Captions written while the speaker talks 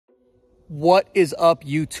What is up,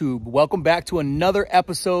 YouTube? Welcome back to another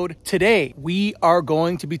episode. Today, we are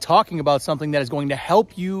going to be talking about something that is going to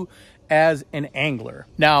help you as an angler.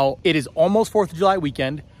 Now, it is almost 4th of July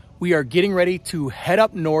weekend. We are getting ready to head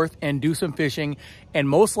up north and do some fishing, and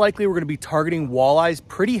most likely we're going to be targeting walleyes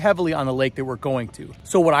pretty heavily on the lake that we're going to.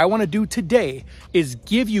 So what I want to do today is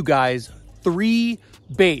give you guys 3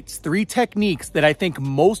 baits, 3 techniques that I think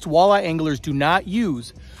most walleye anglers do not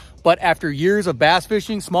use. But after years of bass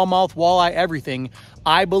fishing, smallmouth, walleye, everything,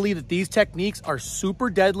 I believe that these techniques are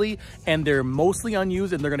super deadly and they're mostly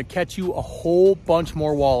unused, and they're gonna catch you a whole bunch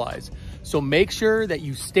more walleyes. So make sure that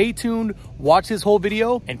you stay tuned, watch this whole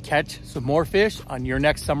video, and catch some more fish on your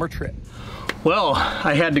next summer trip. Well,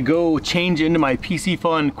 I had to go change into my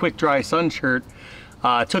Piscifun quick dry sun shirt.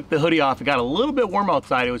 Took the hoodie off. It got a little bit warm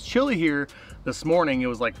outside. It was chilly here this morning. It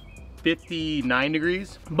was like 59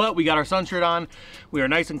 degrees, but we got our sun shirt on. We are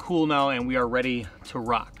nice and cool now, and we are ready to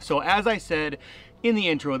rock. So as I said in the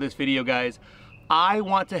intro of this video, guys, I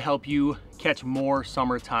want to help you catch more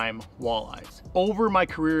summertime walleyes. Over my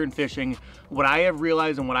career in fishing, what I have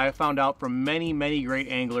realized and what I have found out from many great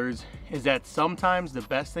anglers is that sometimes the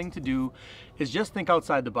best thing to do is just think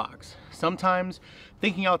outside the box. Sometimes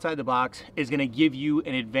thinking outside the box is gonna give you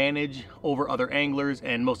an advantage over other anglers,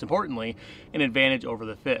 and most importantly, an advantage over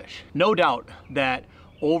the fish. No doubt that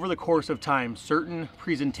over the course of time, certain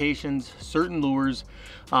presentations, certain lures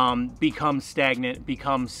become stagnant,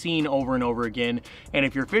 become seen over and over again. And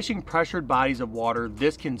if you're fishing pressured bodies of water,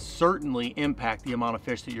 this can certainly impact the amount of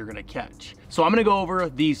fish that you're gonna catch. So I'm gonna go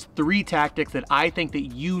over these 3 tactics that I think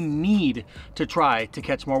that you need to try to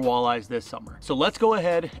catch more walleyes this summer. So let's go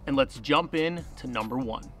ahead and let's jump in to number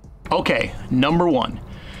 1. Okay, number 1.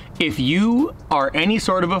 If you are any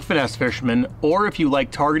sort of a finesse fisherman, or if you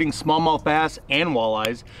like targeting smallmouth bass and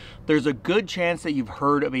walleyes, there's a good chance that you've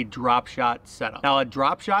heard of a drop shot setup. Now, a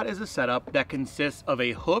drop shot is a setup that consists of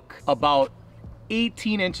a hook about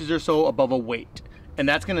 18 inches or so above a weight. And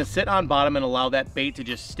that's gonna sit on bottom and allow that bait to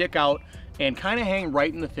just stick out and kind of hang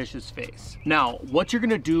right in the fish's face. Now, what you're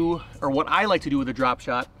gonna do, or what I like to do with a drop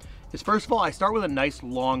shot, is first of all, I start with a nice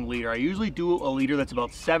long leader. I usually do a leader that's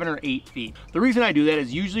about 7 or 8 feet. The reason I do that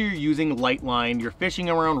is usually you're using light line, you're fishing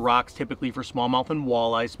around rocks, typically for smallmouth and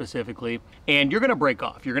walleye specifically, and you're gonna break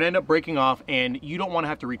off. You're gonna end up breaking off, and you don't wanna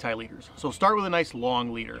have to retie leaders. So start with a nice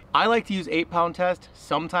long leader. I like to use 8-pound test.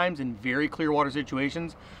 Sometimes in very clear water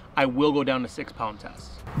situations, I will go down to 6-pound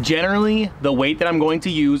tests. Generally, the weight that I'm going to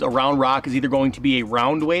use around rock is either going to be a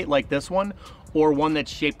round weight like this one, or one that's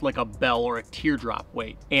shaped like a bell or a teardrop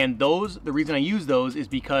weight. And those, the reason I use those is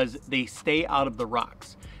because they stay out of the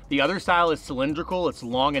rocks. The other style is cylindrical, it's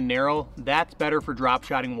long and narrow. That's better for drop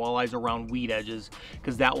shotting walleyes around weed edges,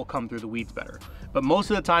 because that will come through the weeds better. But most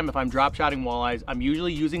of the time, if I'm drop shotting walleyes, I'm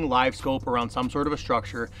usually using live scope around some sort of a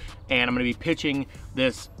structure, and I'm gonna be pitching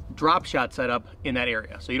this drop shot setup in that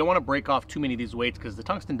area. So you don't wanna break off too many of these weights, because the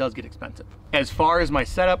tungsten does get expensive. As far as my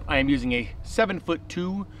setup, I am using a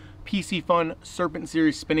 7'2" Piscifun Serpent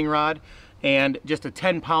Series spinning rod and just a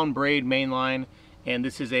 10-pound braid main line, and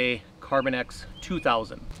this is a Carbon X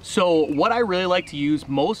 2000. So what I really like to use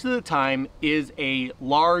most of the time is a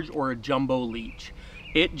large or a jumbo leech.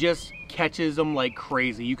 It just catches them like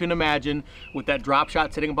crazy. You can imagine with that drop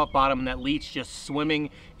shot sitting above bottom and that leech just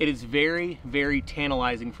swimming, it is very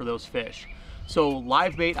tantalizing for those fish. So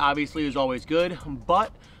live bait obviously is always good,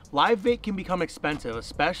 but live bait can become expensive,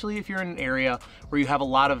 especially if you're in an area where you have a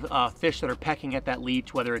lot of fish that are pecking at that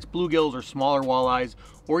leech, whether it's bluegills or smaller walleyes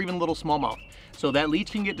or even little smallmouth. So that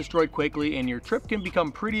leech can get destroyed quickly, and your trip can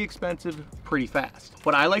become pretty expensive pretty fast.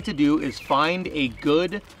 What I like to do is find a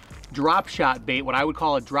good drop shot bait, what I would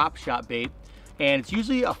call a drop shot bait, and it's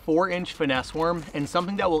usually a 4-inch finesse worm and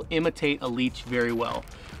something that will imitate a leech very well.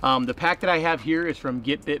 The pack that I have here is from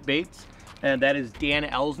Get Bit Baits, and that is Dan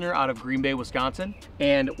Elsner out of Green Bay, Wisconsin.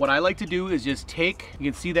 And what I like to do is just take,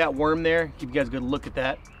 you can see that worm there, give you guys a good look at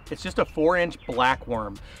that. It's just a 4-inch black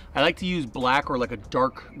worm. I like to use black or like a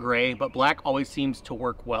dark gray, but black always seems to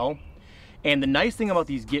work well. And the nice thing about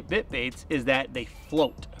these Get Bit baits is that they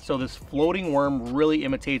float. So this floating worm really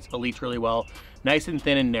imitates a leech really well, nice and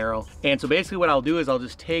thin and narrow. And so basically what I'll do is I'll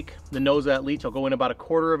just take the nose of that leech, I'll go in about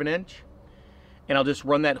 1/4 of an inch, and I'll just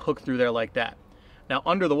run that hook through there like that. Now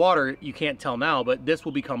under the water, you can't tell now, but this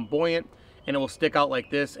will become buoyant and it will stick out like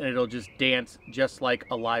this, and it'll just dance just like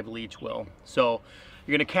a live leech will. So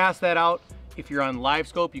you're gonna cast that out. If you're on live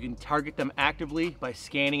scope, you can target them actively by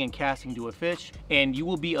scanning and casting to a fish, and you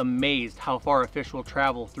will be amazed how far a fish will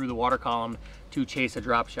travel through the water column to chase a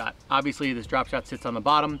drop shot. Obviously this drop shot sits on the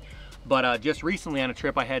bottom, but just recently on a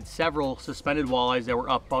trip I had several suspended walleyes that were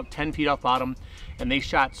up about 10 feet off bottom, and they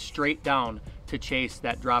shot straight down to chase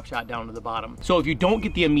that drop shot down to the bottom. So if you don't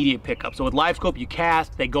get the immediate pickup, so with live scope, you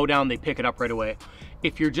cast, they go down, they pick it up right away.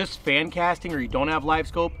 If you're just fan casting or you don't have live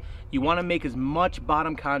scope, you want to make as much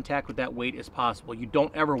bottom contact with that weight as possible. You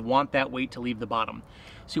don't ever want that weight to leave the bottom.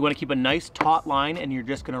 So you want to keep a nice taut line, and you're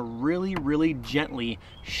just going to really, really gently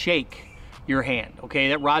shake your hand. Okay,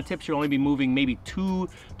 that rod tip should only be moving maybe 2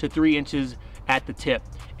 to 3 inches at the tip,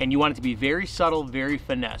 and you want it to be very subtle, very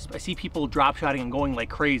finesse. I see people drop shotting and going like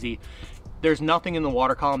crazy. There's nothing in the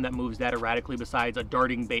water column that moves that erratically besides a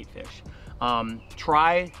darting bait fish.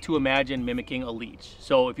 Try to imagine mimicking a leech.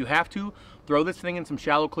 So if you have to, throw this thing in some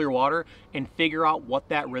shallow, clear water and figure out what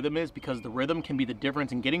that rhythm is, because the rhythm can be the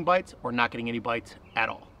difference in getting bites or not getting any bites at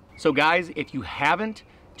all. So guys, if you haven't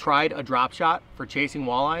tried a drop shot for chasing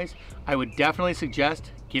walleyes, I would definitely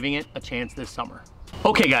suggest giving it a chance this summer.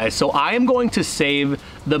 Okay guys, so I am going to save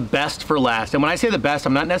the best for last. And when I say the best,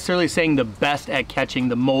 I'm not necessarily saying the best at catching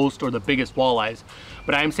the most or the biggest walleyes,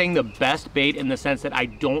 but I'm saying the best bait in the sense that I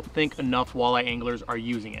don't think enough walleye anglers are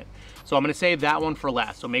using it. So I'm gonna save that one for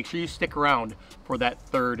last. So make sure you stick around for that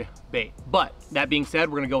third bait. But that being said,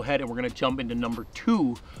 we're gonna go ahead and we're gonna jump into number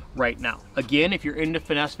 2 right now. Again, if you're into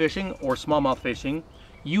finesse fishing or smallmouth fishing,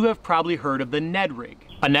 you have probably heard of the Ned rig.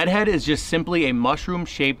 A Ned head is just simply a mushroom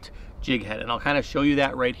shaped jig head, and I'll kind of show you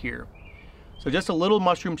that right here. So just a little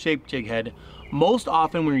mushroom shaped jig head. Most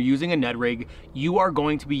often when you're using a Ned rig, you are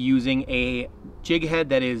going to be using a jig head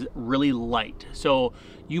that is really light. So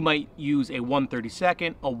you might use a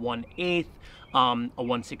 1/32, a 1/8, a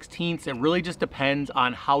 1/16. It really just depends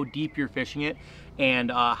on how deep you're fishing it and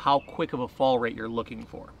how quick of a fall rate you're looking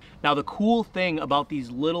for. Now the cool thing about these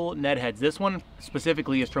little Ned heads, this one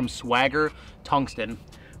specifically is from Swagger Tungsten.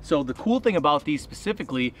 So the cool thing about these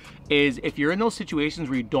specifically is if you're in those situations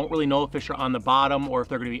where you don't really know if fish are on the bottom or if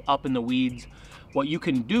they're gonna be up in the weeds, what you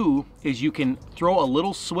can do is you can throw a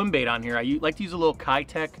little swim bait on here. I like to use a little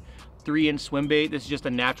Kitech 3-inch swim bait. This is just a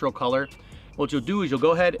natural color. What you'll do is you'll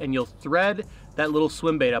go ahead and you'll thread that little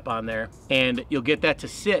swim bait up on there, and you'll get that to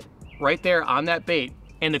sit right there on that bait.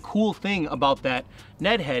 And the cool thing about that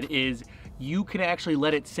Ned head is you can actually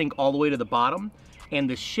let it sink all the way to the bottom, and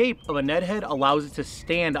the shape of a Ned head allows it to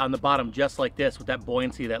stand on the bottom just like this with that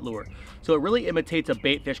buoyancy of that lure. So it really imitates a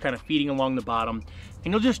bait fish kind of feeding along the bottom,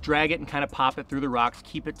 and you'll just drag it and kind of pop it through the rocks,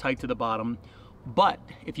 keep it tight to the bottom. But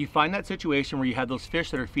if you find that situation where you have those fish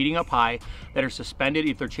that are feeding up high, that are suspended,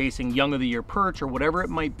 if they're chasing young of the year perch or whatever it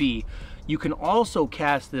might be, you can also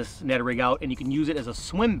cast this Ned rig out and you can use it as a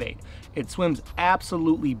swim bait. It swims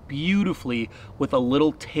absolutely beautifully with a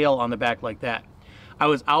little tail on the back like that. I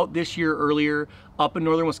was out this year earlier up in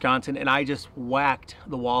northern Wisconsin, and I just whacked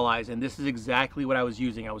the walleyes, and this is exactly what I was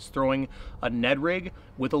using. I was throwing a Ned rig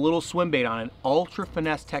with a little swim bait on it, ultra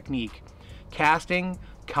finesse technique, casting,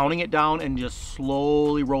 counting it down, and just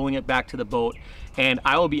slowly rolling it back to the boat. And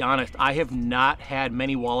I will be honest, I have not had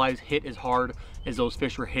many walleyes hit as hard as those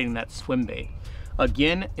fish were hitting that swim bait.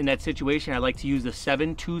 Again, in that situation, I like to use the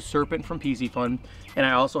 7.2 Serpent from Piscifun, and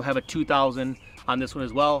I also have a 2000 on this one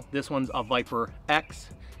as well. This one's a Viper X,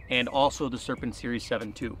 and also the Serpent Series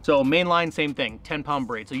 7.2. So main line, same thing, 10-pound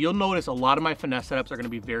braid. So you'll notice a lot of my finesse setups are gonna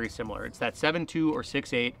be very similar. It's that 7.2 or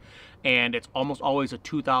 6.8, and it's almost always a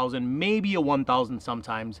 2000, maybe a 1000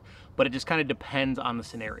 sometimes, but it just kind of depends on the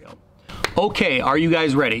scenario. Okay, are you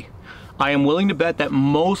guys ready? I am willing to bet that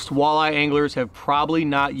most walleye anglers have probably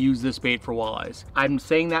not used this bait for walleyes. I'm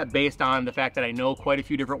saying that based on the fact that I know quite a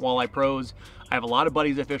few different walleye pros. I have a lot of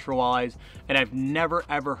buddies that fish for walleyes, and I've never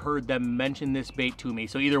ever heard them mention this bait to me.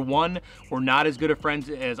 So either one, we're not as good of friends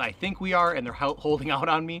as I think we are and they're holding out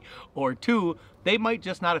on me, or two, they might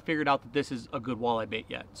just not have figured out that this is a good walleye bait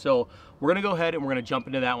yet. So we're gonna go ahead and we're gonna jump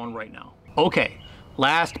into that one right now. Okay,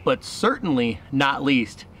 last but certainly not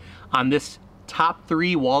least, on this top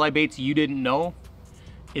 3 walleye baits you didn't know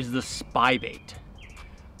is the spy bait.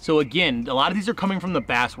 So again, a lot of these are coming from the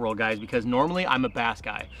bass world, guys, because normally I'm a bass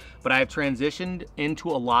guy, but I have transitioned into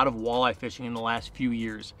a lot of walleye fishing in the last few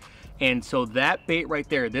years. And so that bait right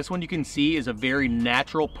there, this one you can see is a very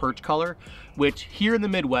natural perch color, which here in the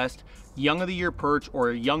Midwest, young of the year perch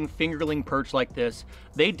or a young fingerling perch like this,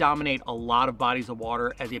 they dominate a lot of bodies of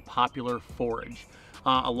water as a popular forage.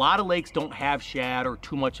 A lot of lakes don't have shad or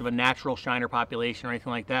too much of a natural shiner population or anything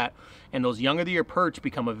like that, and those young of the year perch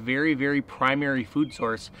become a very, very primary food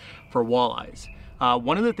source for walleyes.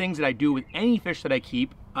 One of the things that I do with any fish that I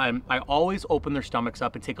keep, I always open their stomachs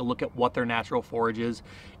up and take a look at what their natural forage is,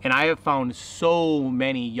 and I have found so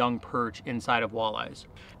many young perch inside of walleyes.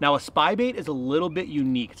 Now a spy bait is a little bit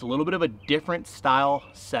unique. It's a little bit of a different style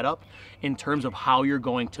setup in terms of how you're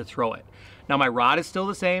going to throw it. Now my rod is still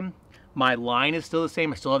the same. My line is still the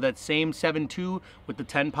same. I still have that same 7.2 with the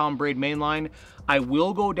 10-pound braid main line. I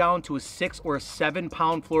will go down to a 6 or a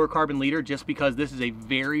 7-pound fluorocarbon leader just because this is a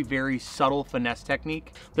very, very subtle finesse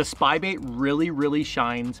technique. The spy bait really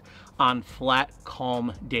shines on flat,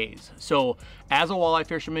 calm days. So as a walleye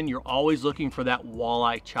fisherman, you're always looking for that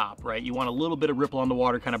walleye chop, right? You want a little bit of ripple on the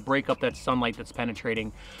water, kind of break up that sunlight that's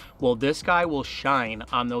penetrating. Well, this guy will shine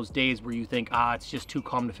on those days where you think, it's just too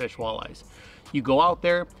calm to fish walleyes. You go out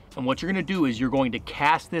there, and what you're gonna do is you're going to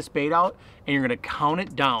cast this bait out and you're gonna count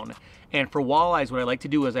it down. And for walleyes, what I like to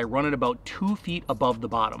do is I run it about 2 feet above the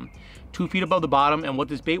bottom. 2 feet above the bottom, and what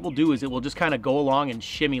this bait will do is it will just kind of go along and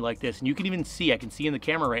shimmy like this. And you can even see, I can see in the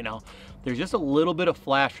camera right now, there's just a little bit of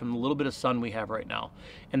flash from the little bit of sun we have right now.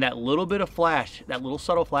 And that little bit of flash, that little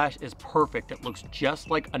subtle flash is perfect. It looks just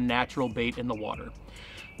like a natural bait in the water.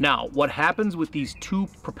 Now, what happens with these two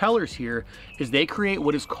propellers here is they create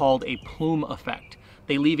what is called a plume effect.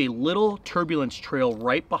 They leave a little turbulence trail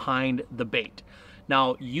right behind the bait.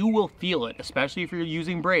 Now, you will feel it, especially if you're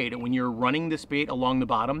using braid. When you're running this bait along the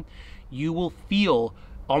bottom, you will feel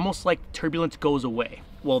almost like turbulence goes away.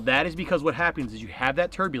 Well, that is because what happens is you have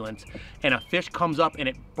that turbulence and a fish comes up and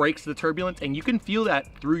it breaks the turbulence, and you can feel that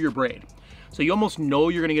through your braid. So you almost know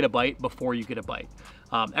you're gonna get a bite before you get a bite.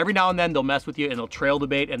 Every now and then they'll mess with you and they'll trail the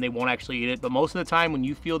bait and they won't actually eat it. But most of the time when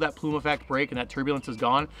you feel that plume effect break and that turbulence is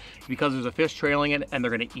gone, it's because there's a fish trailing it and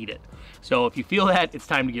they're gonna eat it. So if you feel that, it's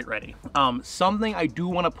time to get ready. Something I do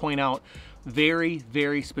wanna point out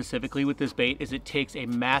very specifically with this bait is it takes a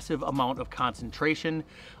massive amount of concentration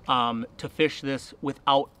to fish this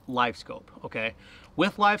without live scope, okay?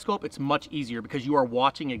 With live scope, it's much easier because you are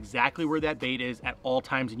watching exactly where that bait is at all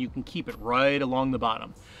times and you can keep it right along the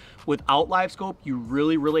bottom. Without live scope, you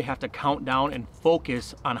really have to count down and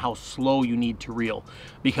focus on how slow you need to reel,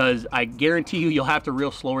 because I guarantee you'll have to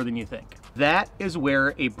reel slower than you think. That is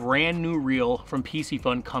where a brand new reel from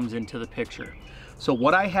Piscifun comes into the picture. So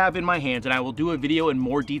what I have in my hands, and I will do a video in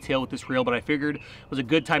more detail with this reel, but I figured it was a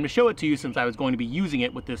good time to show it to you since I was going to be using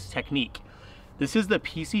it with this technique. This is the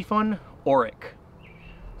Piscifun Auric.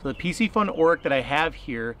 So the Piscifun Auric that I have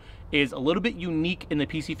here is a little bit unique in the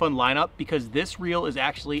Piscifun lineup because this reel is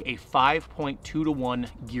actually a 5.2 to 1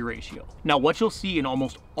 gear ratio. Now what you'll see in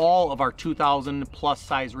almost all of our 2,000 plus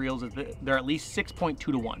size reels is that they're at least 6.2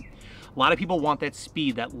 to 1. A lot of people want that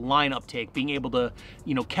speed, that line uptake, being able to,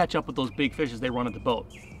 catch up with those big fish as they run at the boat.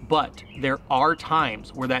 But there are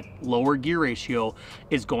times where that lower gear ratio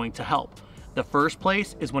is going to help. The first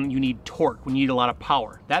place is when you need torque, when you need a lot of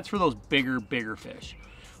power. That's for those bigger fish.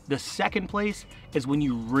 The second place is when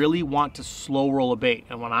you really want to slow roll a bait.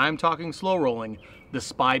 And when I'm talking slow rolling, the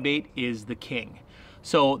spy bait is the king.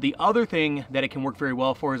 So the other thing that it can work very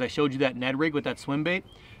well for is I showed you that Ned rig with that swim bait.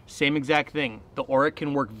 Same exact thing. The Auric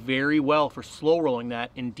can work very well for slow rolling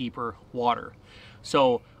that in deeper water.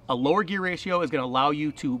 So a lower gear ratio is going to allow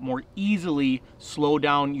you to more easily slow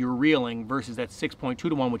down your reeling versus that 6.2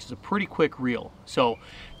 to 1, which is a pretty quick reel. So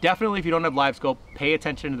definitely, if you don't have live scope, pay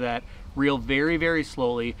attention to that. Reel very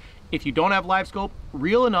slowly. If you don't have live scope,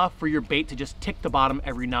 reel enough for your bait to just tick the bottom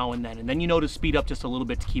every now and then you know to speed up just a little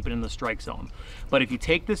bit to keep it in the strike zone. But if you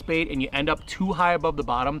take this bait and you end up too high above the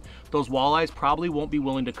bottom, those walleyes probably won't be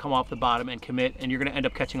willing to come off the bottom and commit, and you're gonna end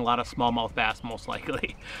up catching a lot of smallmouth bass most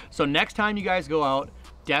likely. So next time you guys go out,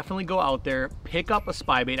 definitely go out there, pick up a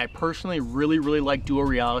spy bait. I personally really like Duo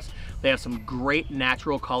Realis. They have some great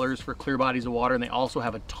natural colors for clear bodies of water, and they also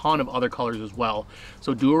have a ton of other colors as well.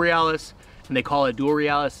 So Duo Realis, and they call it Duo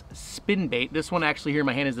Realis spin bait. This one actually here in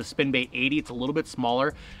my hand is the spin bait 80. It's a little bit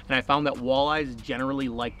smaller, and I found that walleyes generally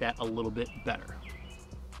like that a little bit better.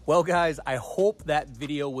 Well guys, I hope that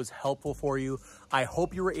video was helpful for you. I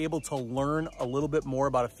hope you were able to learn a little bit more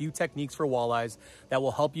about a few techniques for walleyes that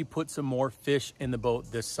will help you put some more fish in the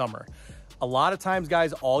boat this summer. A lot of times,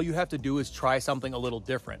 guys, all you have to do is try something a little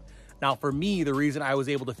different. Now, for me, the reason I was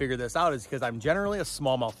able to figure this out is because I'm generally a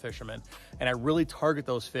smallmouth fisherman, and I really target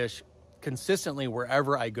those fish consistently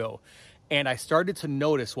wherever I go. And I started to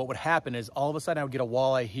notice what would happen is all of a sudden I would get a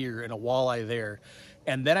walleye here and a walleye there.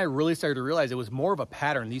 And then I really started to realize it was more of a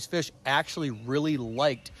pattern. These fish actually really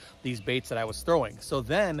liked these baits that I was throwing. So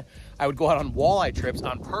then I would go out on walleye trips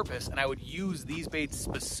on purpose, and I would use these baits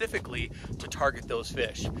specifically to target those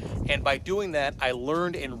fish. And by doing that, I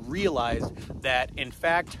learned and realized that, in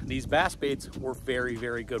fact, these bass baits were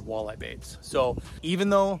very good walleye baits. So even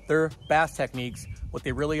though they're bass techniques, what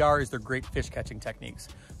they really are is they're great fish catching techniques.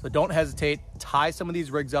 So don't hesitate, tie some of these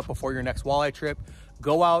rigs up before your next walleye trip.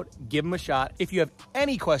 Go out, give them a shot. If you have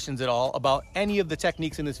any questions at all about any of the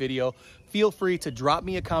techniques in this video, feel free to drop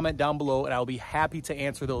me a comment down below and I'll be happy to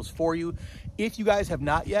answer those for you. If you guys have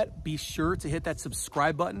not yet, be sure to hit that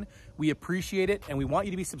subscribe button. We appreciate it, and we want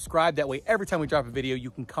you to be subscribed. That way, every time we drop a video, you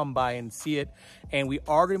can come by and see it. And we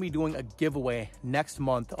are going to be doing a giveaway next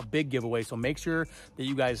month, a big giveaway. So make sure that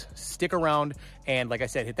you guys stick around. And like I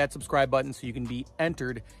said, hit that subscribe button so you can be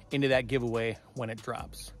entered into that giveaway when it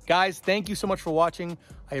drops. Guys, thank you so much for watching.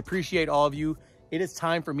 I appreciate all of you. It is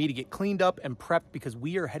time for me to get cleaned up and prepped because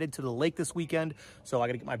we are headed to the lake this weekend. So I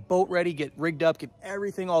got to get my boat ready, get rigged up, get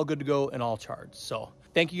everything all good to go and all charged. So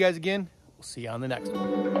thank you guys again. We'll see you on the next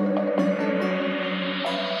one.